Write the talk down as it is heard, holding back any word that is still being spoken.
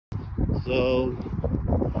So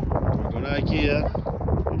we're going to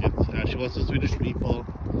Ikea. She wants a Swedish meatball.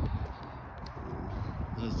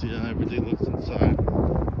 Let's see how everything looks inside.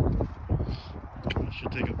 I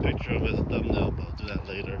should take a picture of it as a thumbnail, but I'll do that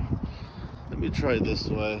later. Let me try this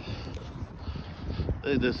way. I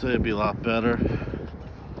think this way would be a lot better.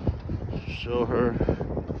 Show her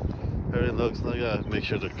how it looks like. I gotta make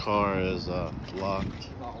sure the car is locked.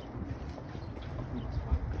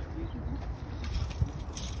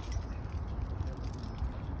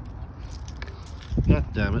 God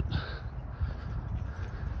damn it.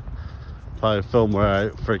 Probably film where I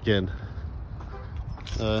freaking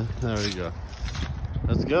there we go.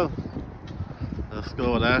 Let's go. Let's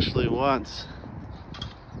go what Ashley wants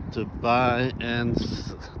to buy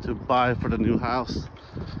for the new house.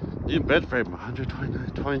 New bed frame,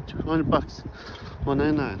 $129, 20 bucks,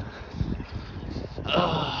 $199.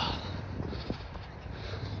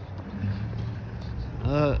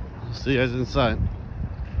 See you guys inside.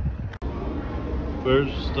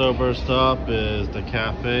 First stop is the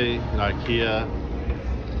cafe, Ikea.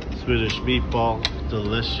 Swedish meatball,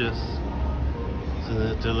 delicious. Isn't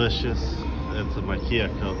it delicious? It's a Ikea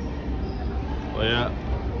cup. Oh yeah.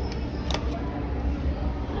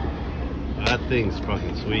 That thing's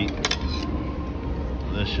fucking sweet.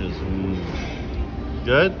 Delicious.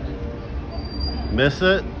 Good? Miss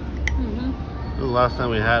it? Mm-hmm. When was the last time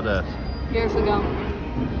we had that? Years ago.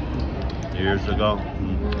 Years ago?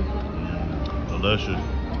 Delicious.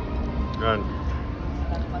 Good.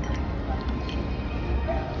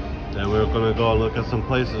 Then we're gonna go look at some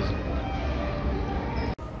places.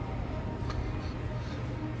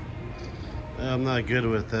 I'm not good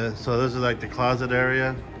with it. So this is like the closet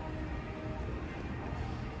area.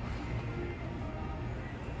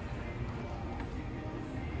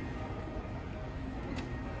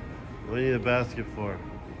 What do you need a basket for?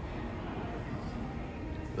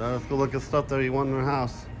 Let's go look at stuff that you want in our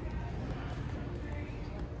house.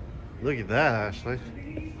 Look at that, Ashley.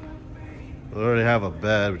 We already have a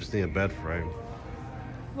bed, we just need a bed frame.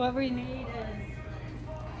 What we need is...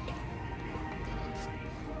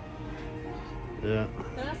 Yeah.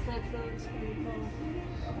 That's looks pretty cool.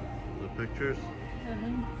 The pictures?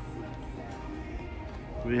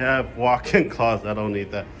 We have walk-in closet, I don't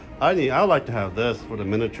need that. I would like to have this for the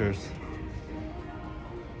miniatures.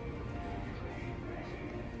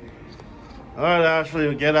 Alright,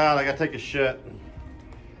 Ashley, get out, I gotta take a shit.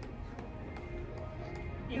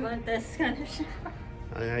 You want this kind of shit?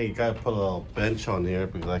 You gotta put a little bench on here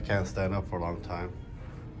because I can't stand up for a long time.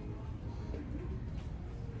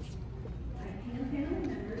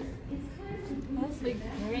 That's like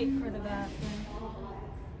great for the bathroom.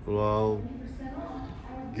 Well,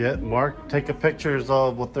 take a pictures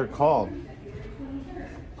of what they're called.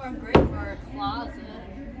 Or great for a closet.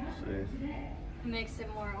 See. It makes it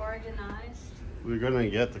more organized. We're gonna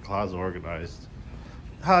get the closet organized.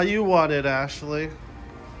 How you want it, Ashley?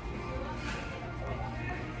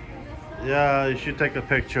 Yeah, you should take a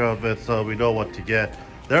picture of it so we know what to get.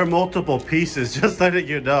 There are multiple pieces, just letting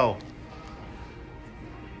you know.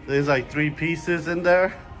 There's like 3 pieces in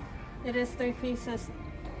there. It is 3 pieces.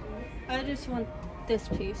 I just want this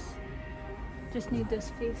piece. Just need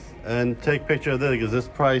this piece. And take a picture of this because this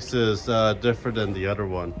price is different than the other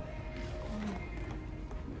one.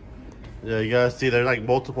 Yeah, you gotta see there's like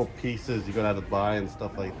multiple pieces you're gonna have to buy and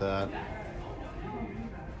stuff like that.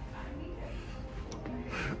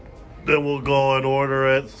 Then we'll go and order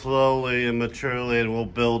it slowly and maturely and we'll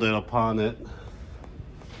build it upon it.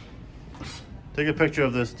 Take a picture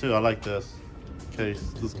of this too. I like this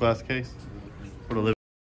case, this glass case for the living.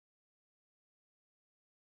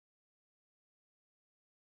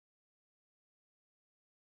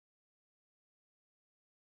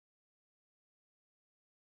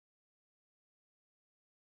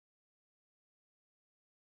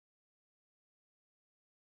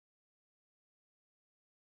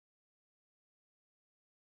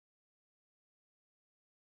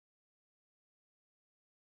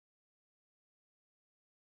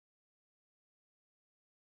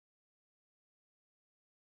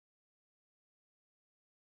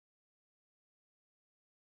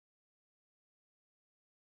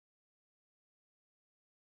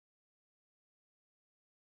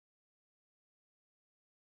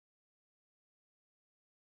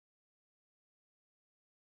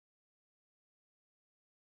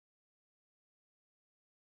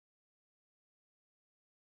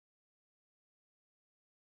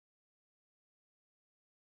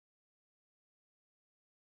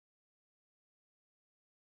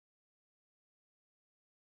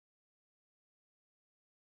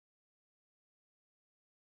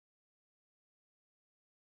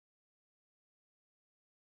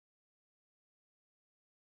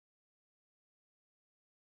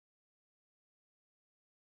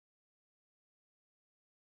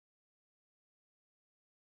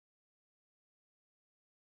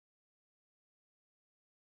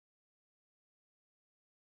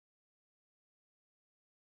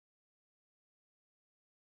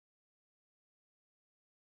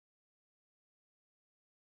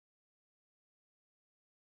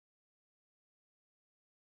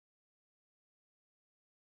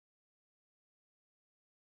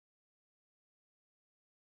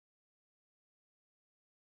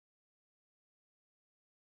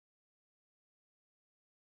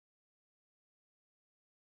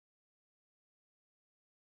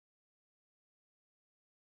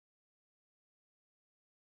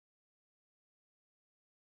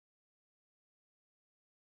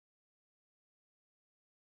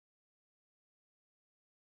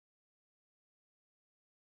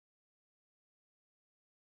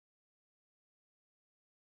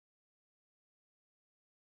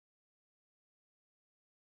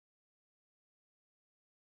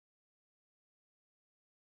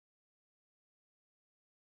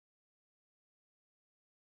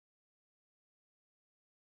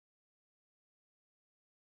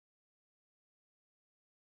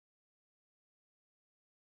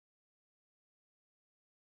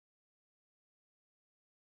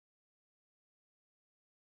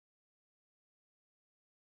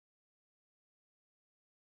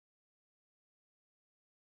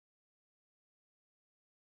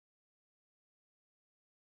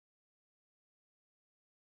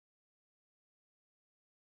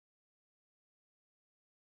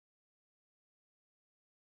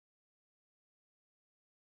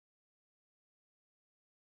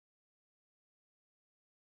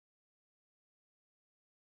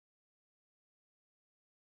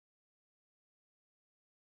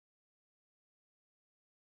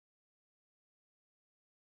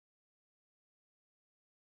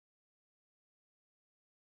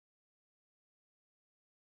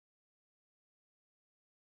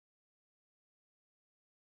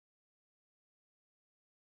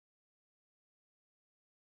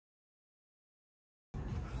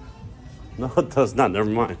 No, it does not. Never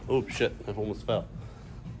mind. Oh, shit. I almost fell.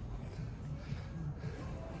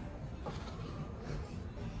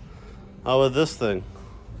 How about this thing?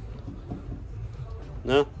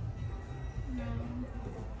 No?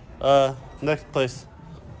 No. Next place.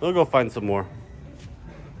 We'll go find some more.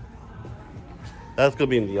 That's gonna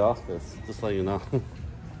be in the office, just so you know.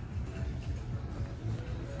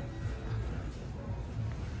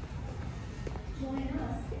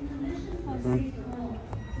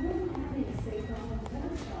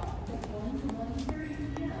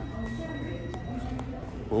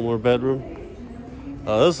 One more bedroom.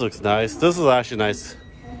 Oh, this looks nice. This is actually nice.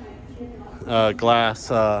 Glass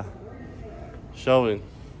showing.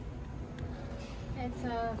 It's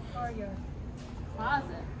for your closet.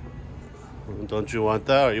 Don't you want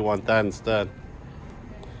that, or you want that instead?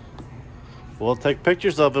 We'll take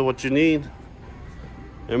pictures of it, what you need.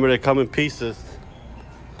 Remember, they come in pieces.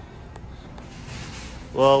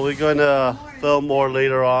 Well, we're going to film more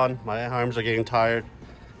later on. My arms are getting tired.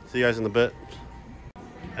 See you guys in a bit.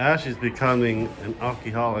 Ashley's becoming an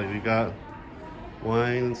alcoholic. We got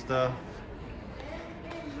wine and stuff.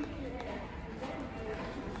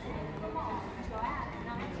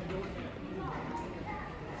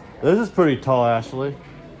 This is pretty tall, Ashley. Look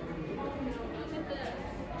at this.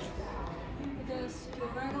 It goes to a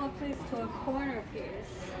regular piece to a corner piece.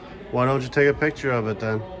 Why don't you take a picture of it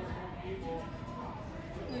then?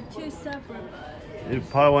 They're two separate, but You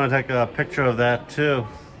probably want to take a picture of that too.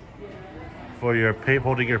 For your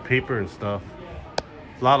holding your paper and stuff.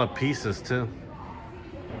 A lot of pieces too.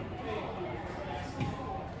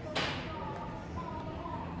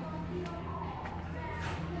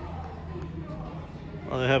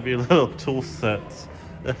 Oh, they have your little tool sets.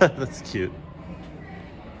 That's cute.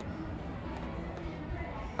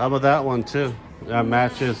 How about that one too? That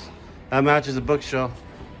matches the bookshelf.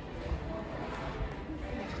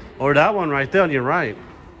 Or that one right there on your right.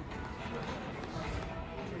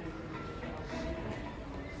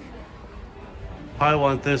 Probably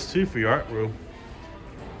want this too for your art room.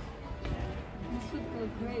 this would go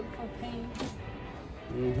great for paint.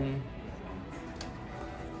 Mm-hmm.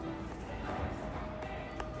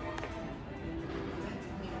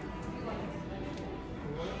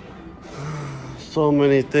 So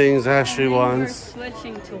many things Ashley wants. We're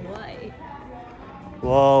switching to white.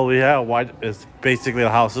 Well, we have white. It's basically the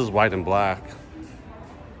house is white and black.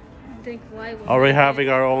 I think white would Are we be having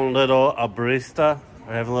good. our own little barista?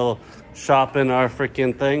 We're having a little shop in our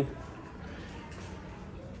freaking thing.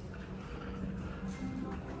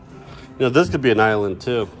 You know, this could be an island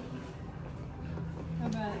too. How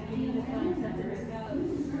about we need to find something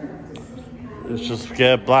else? Let's just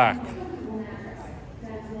get black.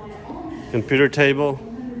 Computer table.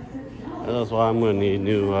 That's why I'm gonna need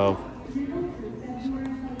new.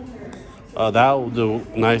 That will do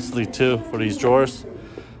nicely too for these drawers.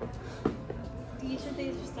 Each of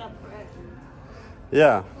these are separate.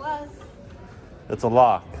 Yeah, Plus, it's a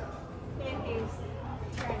lock. if you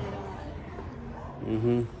turn it on.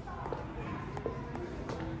 Mm-hmm.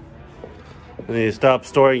 And you stop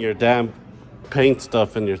storing your damn paint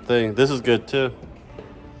stuff in your thing. This is good too.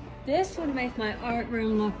 This would make my art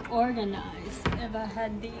room look organized if I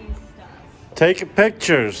had these stuff. Take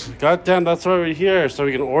pictures. Goddamn, that's why we're here, so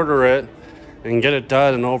we can order it and get it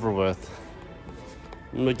done and over with.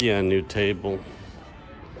 I'm looking at a new table.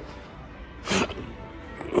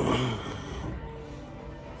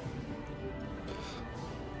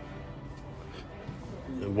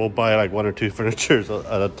 We'll buy like one or two furnitures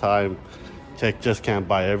at a time. Just can't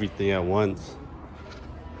buy everything at once.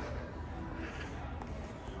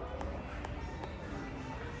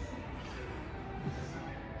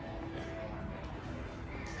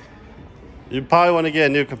 You probably want to get a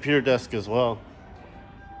new computer desk as well.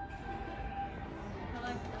 I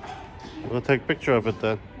like that. We'll take a picture of it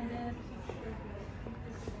then. And then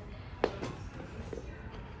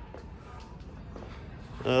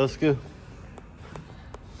That's good.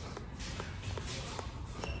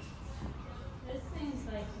 this seems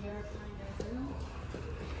like your kind of room.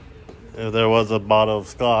 If there was a bottle of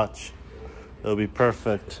scotch, it would be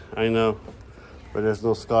perfect. I know, but there's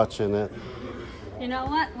no scotch in it. You know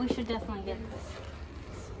what? We should definitely get this.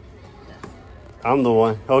 I'm the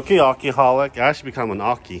one. Okay, alcoholic. I should become an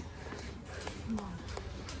alky.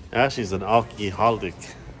 Ashley's an alcoholic.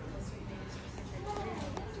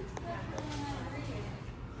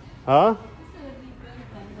 Huh? This would be good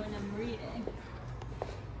then when I'm reading.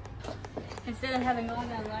 Instead of having all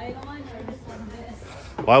that light on, or just like this.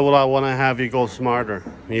 Why would I want to have you go smarter?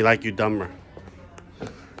 Me like you dumber.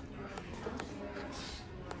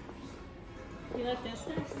 You like this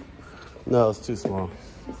stuff? No, it's too small.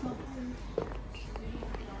 Too small.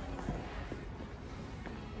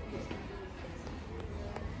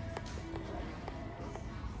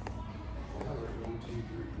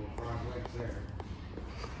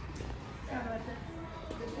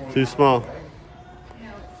 Too small.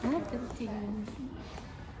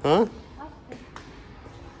 Huh?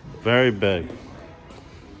 Very big.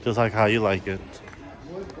 Just like how you like it.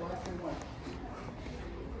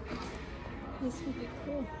 This would be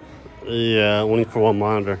cool. Yeah, only for one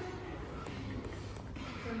monitor.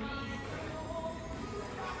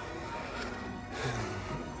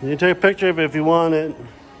 You can take a picture of it if you want it.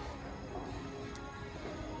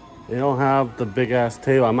 They don't have the big ass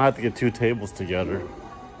table. I might have to get 2 tables together.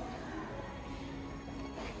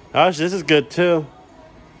 Gosh, this is good too.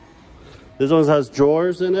 This one has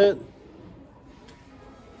drawers in it.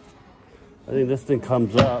 I think this thing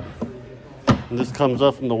comes up. And this comes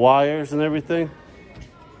up from the wires and everything.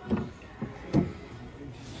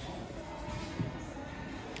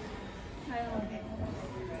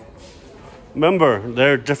 Remember,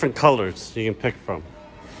 there are different colors you can pick from.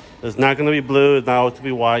 It's not going to be blue, it's not going to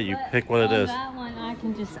be white. You pick what it is. That one I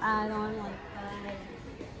can just add on like that.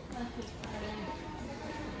 Let's just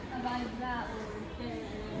I buy that one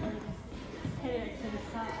and hit it to the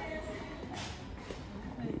side.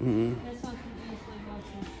 This one can easily go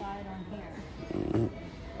to the side on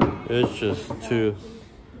here.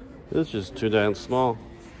 It's just too damn small.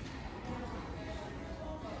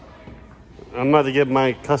 I'm about to get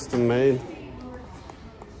my custom made.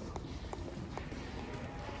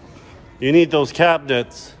 You need those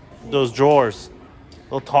cabinets, those drawers,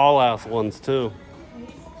 those tall ass ones too.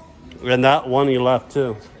 And that one you left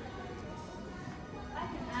too. I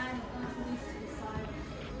can add these to the side.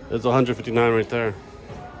 There's 159 right there.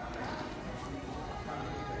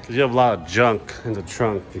 Because you have a lot of junk in the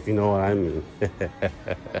trunk, if you know what I mean.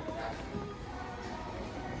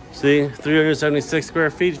 See, 376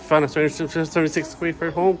 square feet. You find a 376 square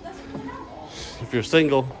feet home. If you're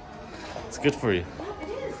single, it's good for you.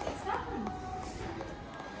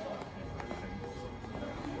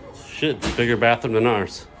 Shit, it's a bigger bathroom than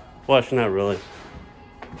ours. Well, actually, not really.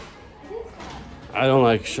 I don't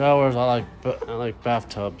like showers. I like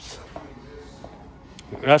bathtubs.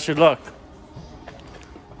 Actually, look.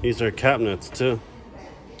 These are cabinets too.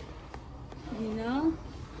 You know,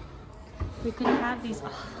 we could have these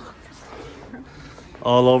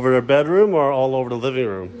all over their bedroom or all over the living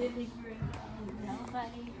room. Living room.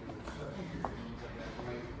 Nobody.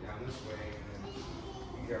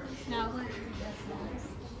 No.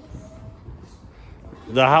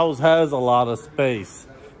 The house has a lot of space.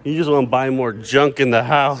 You just want to buy more junk in the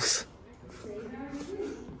house.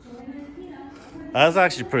 That's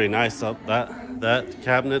actually pretty nice up that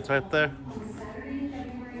cabinet right there.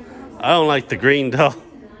 I don't like the green though.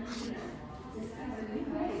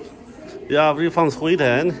 Ja, vi är från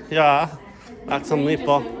Sweden. Ja, like some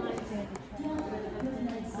meatball.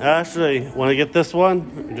 Actually, when I get this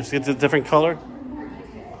one, just get a different color.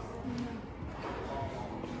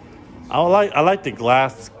 I like the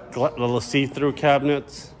glass little see-through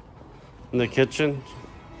cabinets in the kitchen.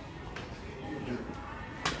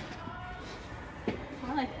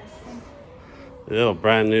 I like this one. They have a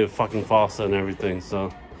brand new fucking faucet and everything,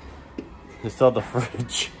 so they sell the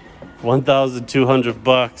fridge.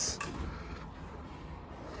 $1,200.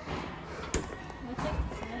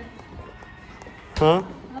 Huh?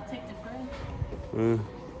 I'll take the fridge.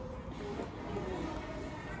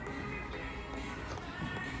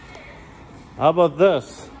 How about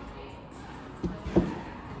this?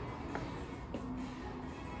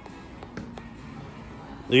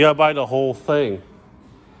 You gotta buy the whole thing.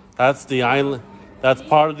 That's the island. That's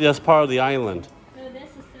part of the island. So this is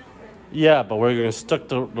separate. Yeah, but we're gonna stick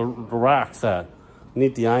the racks at. We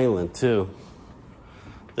need the island too.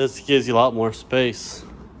 This gives you a lot more space.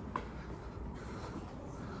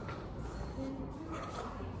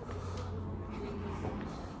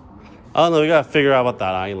 I don't know, we gotta figure out about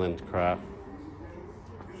that island crap.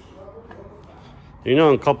 You know,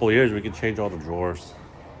 in a couple of years, we can change all the drawers.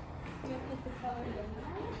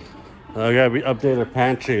 I gotta update our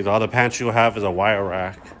pantries. All the pantry will have is a wire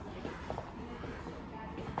rack.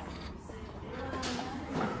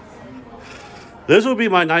 This will be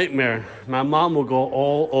my nightmare. My mom will go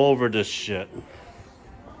all over this shit.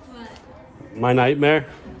 What? My nightmare?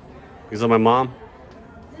 Because of my mom?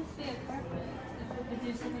 This would be perfect if we could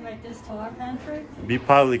do something like this to our pantry. We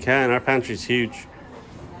probably can. Our pantry's huge.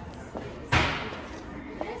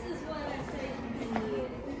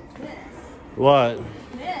 What?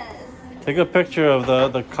 This. Take a picture of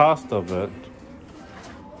the cost of it.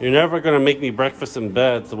 You're never gonna make me breakfast in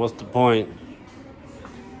bed, so what's the point?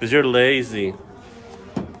 Because you're lazy.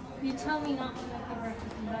 You told me not to make a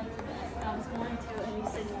breakfast in bed today. I was going to, and you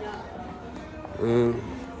said no.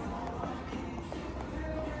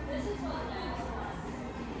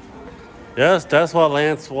 Yes, that's what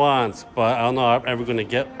Lance wants, but I don't know if I'm ever gonna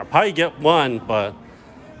get. I'll probably get one, but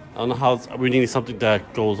I don't know how. We need something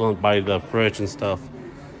that goes on by the fridge and stuff.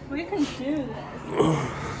 We can do this. It'll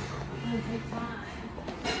take time.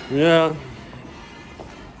 Yeah.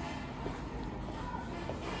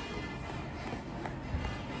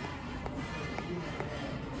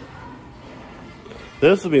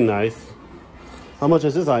 This would be nice. How much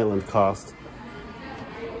does this island cost?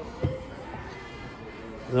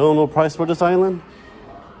 No price for this island?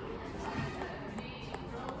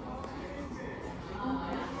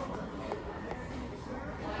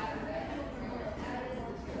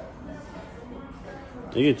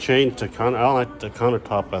 You can change the counter. I don't like the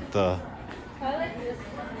countertop at the. I like this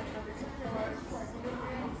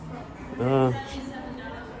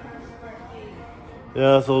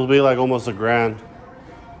Yeah, so it'll be like almost $1,000.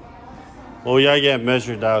 Well, yeah, I get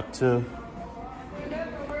measured out too.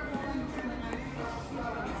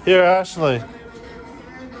 Here, Ashley.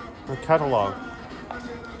 A catalog.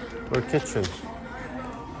 Or kitchen.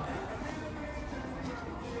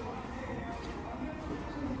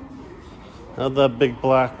 Now that big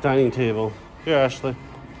black dining table. Here, Ashley.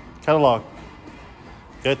 Catalog.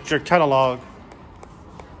 Get your catalog.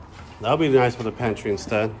 That'll be nice for the pantry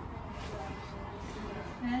instead.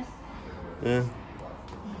 Yes. Yeah.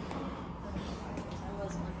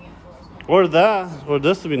 Or that. Or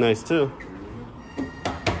this would be nice too.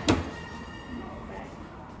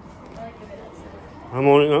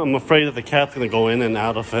 I'm afraid that the cat's gonna go in and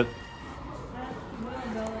out of it. That will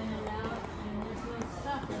go in and out, and there's no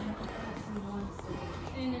stuff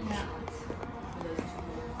in and out.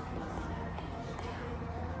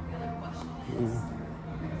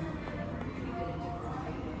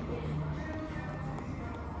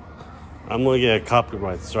 I'm gonna get a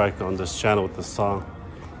copyright strike on this channel with this song.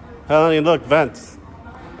 Hey, honey, look, vents.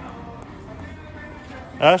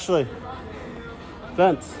 Ashley,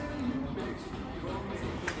 vents.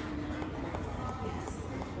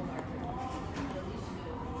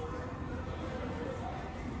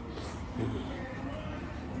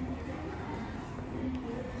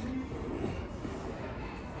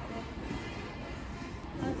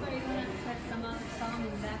 That's why you're gonna check some other song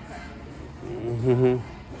in the background.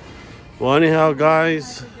 Well, anyhow,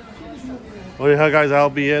 guys, that'll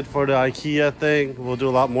be it for the Ikea thing. We'll do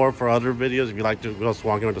a lot more for other videos. If you like to go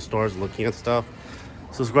walking around the stores and looking at stuff,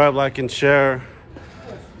 subscribe, like, and share.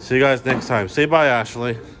 See you guys next time. Say bye,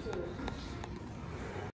 Ashley.